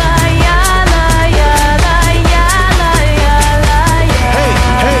la ya la ya la ya la ya la ya. Hey,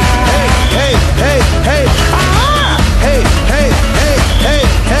 hey, hey, hey, hey, hey. Hey, hey, hey, hey,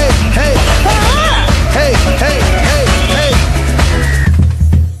 hey, hey. Hey, hey, hey, hey.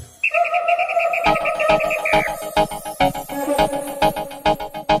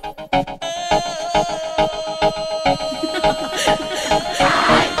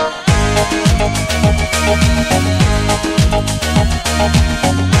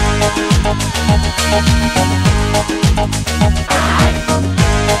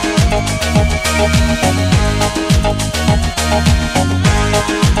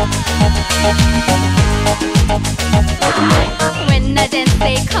 When I dance,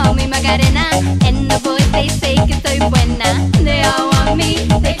 they call me Macarena, and the boys they say que soy buena. They all want me,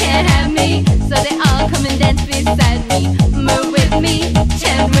 they can't have me, so they all come and dance beside me. Move with me,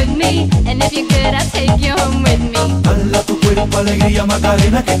 chant with me, and if you're good, I'll take you home with me. Dala tu cuerpo alegría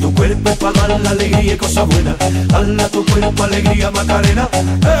Macarena, que tu cuerpo es para dar la alegría y cosas buenas. Dala tu cuerpo alegría Macarena,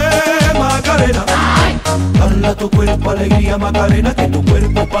 Macarena. Dala tu cuerpo alegría Macarena, que tu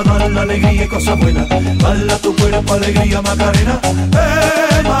cuerpo es para dar la alegría y cosas buenas. Dala tu cuerpo alegría Macarena,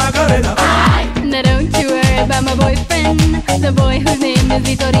 Macarena. Now don't you worry about my boyfriend, the boy whose name is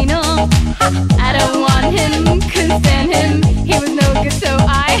Vitorino. I don't want him, couldn't stand him, he was no good, so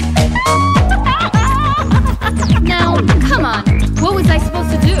I. Now, come on, what was I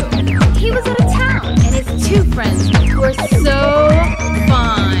supposed to do? He was out of town, and his two friends were so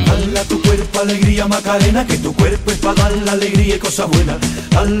fine. Dala tu cuerpo alegría Macarena, que tu cuerpo es para dar la alegría y cosas buenas.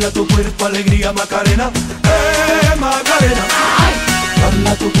 Dala tu cuerpo alegría Macarena, Macarena.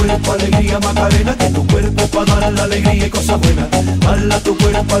 Dala tu cuerpo alegría Macarena, que tu cuerpo es para dar la alegría y cosas buenas. Dala tu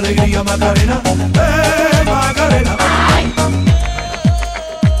cuerpo alegría Macarena, Macarena.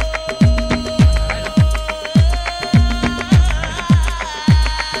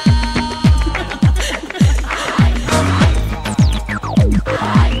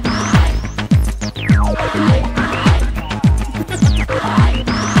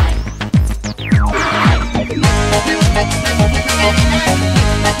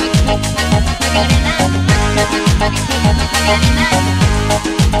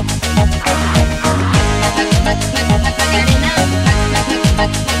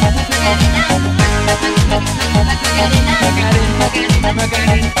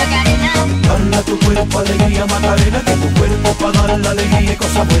 Dala tu cuerpo alegría Macarena, que tu cuerpo para dar la alegría y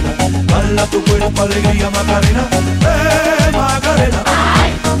cosas buenas. Dala tu cuerpo alegría Macarena, Macarena.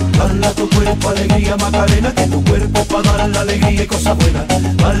 Dala tu cuerpo alegría Macarena, que tu cuerpo para dar la alegría y cosas buenas.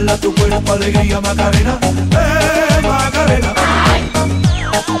 Dala tu cuerpo alegría Macarena, Macarena.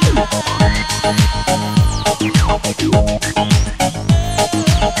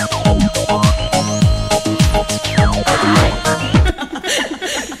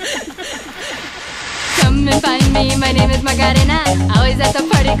 Come and find join me, my name is Macarena. Always at the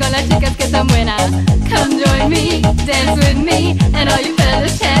party con las chicas que son buenas. Come join me, dance with me, and all you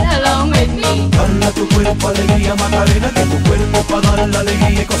fellas chant along with me. Dala tu cuerpo alegría Macarena, que tu cuerpo es pa' dar la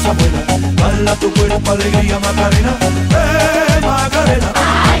alegría y cosas buenas. Dala tu cuerpo alegría Macarena, Macarena.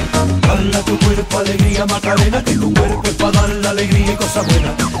 Dala tu cuerpo alegría Macarena, que tu cuerpo es pa' dar la alegría y cosas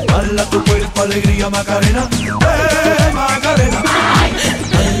buenas. Dala tu cuerpo alegría Macarena, Macarena.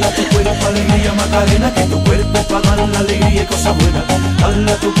 Dala tu cuerpo alegría Macarena, que tu cuerpo es pa' dar la alegría y cosas buenas.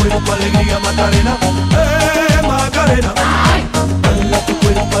 Dala tu cuerpo alegría Macarena, Macarena. Dala tu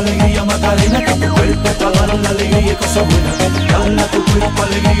cuerpo alegría Macarena, que tu cuerpo es pa' dar la alegría y cosas buenas. Dala tu cuerpo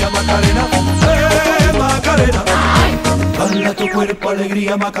alegría Macarena, Macarena. Dala tu cuerpo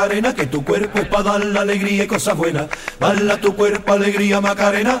alegría Macarena, que tu cuerpo es pa' dar la alegría y cosas buenas. Dala tu cuerpo alegría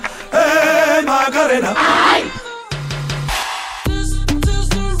Macarena, Macarena.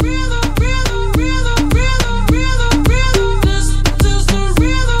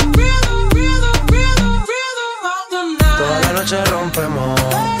 Toda la noche rompemos,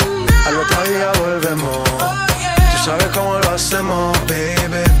 al otro día volvemos. Tú sabes cómo lo hacemos,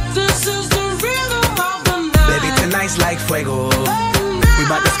 baby. Baby, tonight's like fuego. We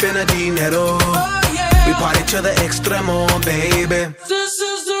bout to spend a dinero. We party to the extremo, baby.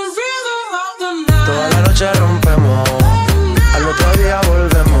 Toda la noche rompemos, al otro día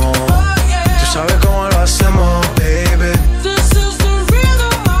volvemos. Tú sabes cómo lo hacemos, baby.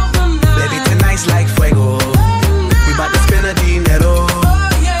 Baby, tonight's like fuego. We bout to spend a dinero.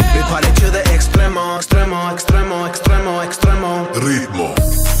 We party to the extremo, extremo, extremo, extremo, extremo. Ritmo.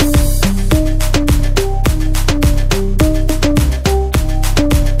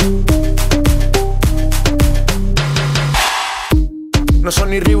 No son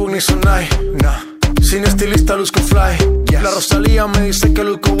ni Reebok ni Sonai, nah. Sin estilista luzco fly, yes. La Rosalía me dice que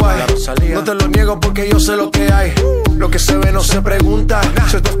luzco guay. No te lo niego porque yo sé lo que hay. Lo que se ve no se pregunta, nah.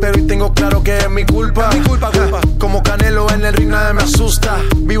 Yo te espero y tengo claro que es mi culpa, Como Canelo en el ring nadie me asusta.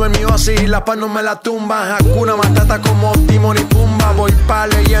 Vivo en mi oasis y la paz no me la tumba. Hakuna Matata como Timon y Pumba. Voy pa'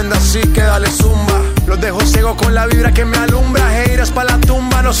 leyenda así que dale zumba. Los dejo ciegos con la vibra que me alumbra. Haters pa' la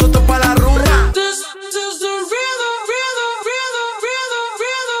tumba, nosotros pa' la rumba.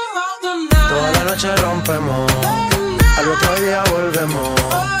 Toda la noche rompemos, al otro día volvemos.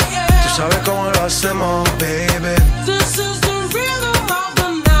 Tú sabes cómo lo hacemos, baby.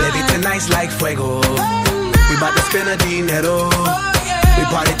 Baby, tonight's like fuego. We bout to spend a dinero. We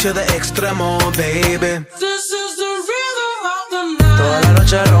party to the extremo, baby. Toda la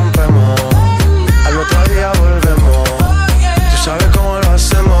noche rompemos, al otro día volvemos. Tú sabes cómo lo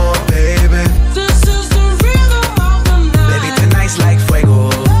hacemos, baby. Baby, tonight's like fuego.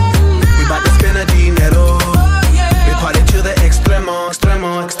 We bout to spend a dinero. We party to the extremo,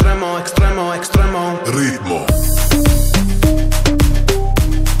 extremo, extremo, extremo, extremo. Ritmo.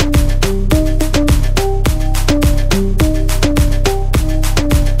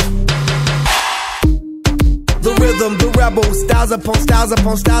 The rhythm, the rebel, styles upon styles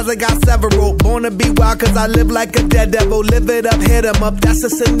upon styles, I got several. Born to be wild cause I live like a dead devil. Live it up, hit 'em up, that's a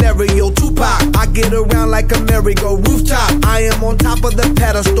scenario. Tupac, I get around like a merry-go rooftop. I am on top of the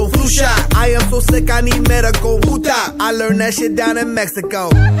pedestal, flu shot. I am so sick I need medical. Huta, I learned that shit down in Mexico.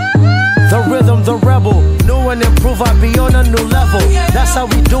 The rhythm, the rebel, new and improve, I be on a new level. That's how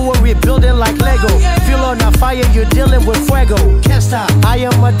we do it, we building like Lego. Feel on a fire, you're dealing with fuego. Can't stop, I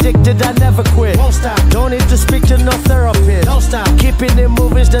am addicted, I never quit. Won't stop, don't need to speak to no therapist. Don't stop, keeping it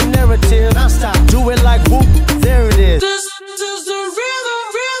moving's the narrative. Non stop, do it like whoop, there it is. This is the rhythm,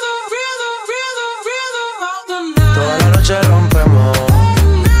 rhythm, rhythm, rhythm, rhythm of the night. Toda la noche rompemos,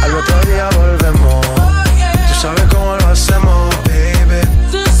 al otro día volvemos. Tú sabes cómo lo hacemos, baby.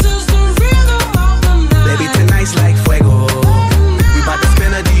 Baby, tonight's like fuego. We bout to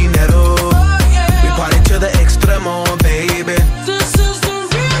spend a dinero. We party to the extremo, baby.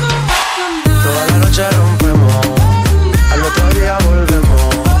 Toda la noche rompemos, al otro día volvemos.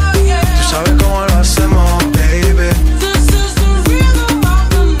 Tú sabes cómo lo hacemos, baby.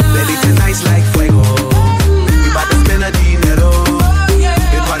 Baby, tonight's like fuego. We bout to spend a dinero.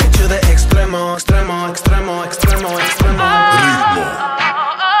 We party to the extremo, extremo, extremo, extremo, extremo. Ritmo.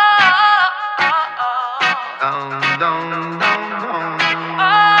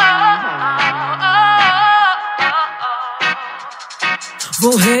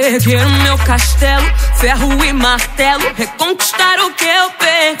 Vou reerguer o meu castelo, ferro e martelo, reconquistar o que eu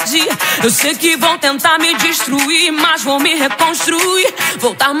perdi. Eu sei que vão tentar me destruir, mas vou me reconstruir,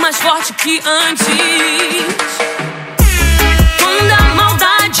 voltar mais forte que antes. Quando a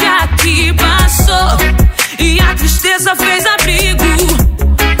maldade aqui passou e a tristeza fez abrigo,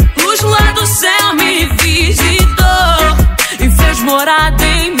 luz lá do céu me visitou.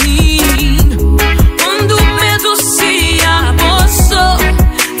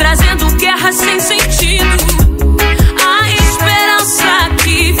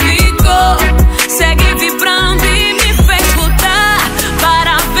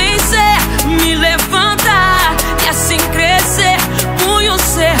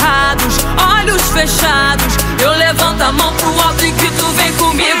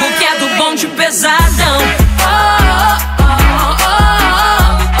 pesadão.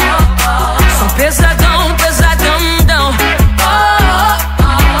 Som pesadão, pesadão.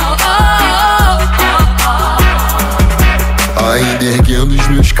 Ainda erguendo os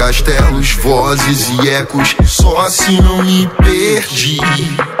meus castelos, vozes e ecos, só assim não me perdi.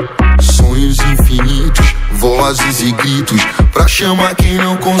 Sonhos infinitos, vozes e gritos, pra chamar quem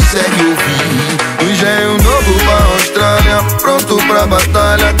não consegue ouvir. Engenho novo pra Austrália, pronto pra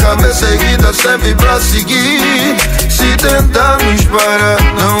batalha, cabeça erguida sempre pra seguir. Se tentarmos parar,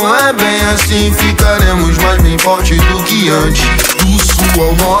 não é bem assim, ficaremos mais bem fortes do que antes. Do sul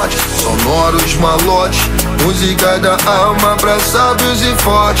ao norte, sonoros malotes, música da alma pra sábios e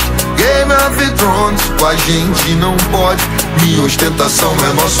fortes. Game of Thrones, com a gente não pode. Minha ostentação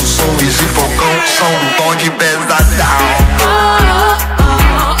é nosso som, Easy Falcão, som do tom de pesadão.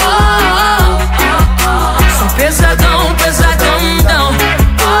 Som pesadão, pesadão.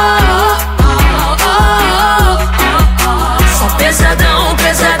 Som pesadão,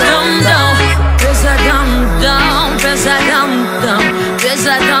 pesadão.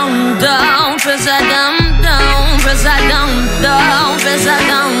 Pesadão, pesadão.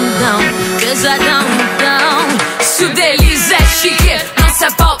 Pesadão, pesadão. Se o deles é chique, não se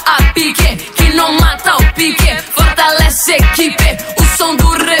é pau a pique, que não mata o pique, fortalece a equipe. O som do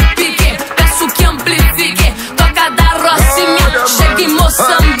repique, peço que amplifique. Toca da Rocinha, chega em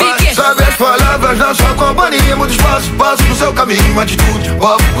Moçambique. Sabe as palavras na sua companhia, muito espaço, passo no seu caminho. Atitude,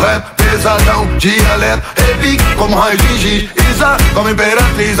 pop, rap, pesadão, dialeto, repique como raio de giz. Isa, como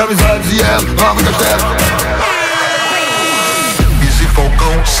imperatriz, amizades e ela, nova castelo. Easy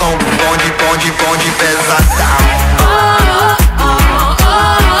Falcão, som do bonde pesadão.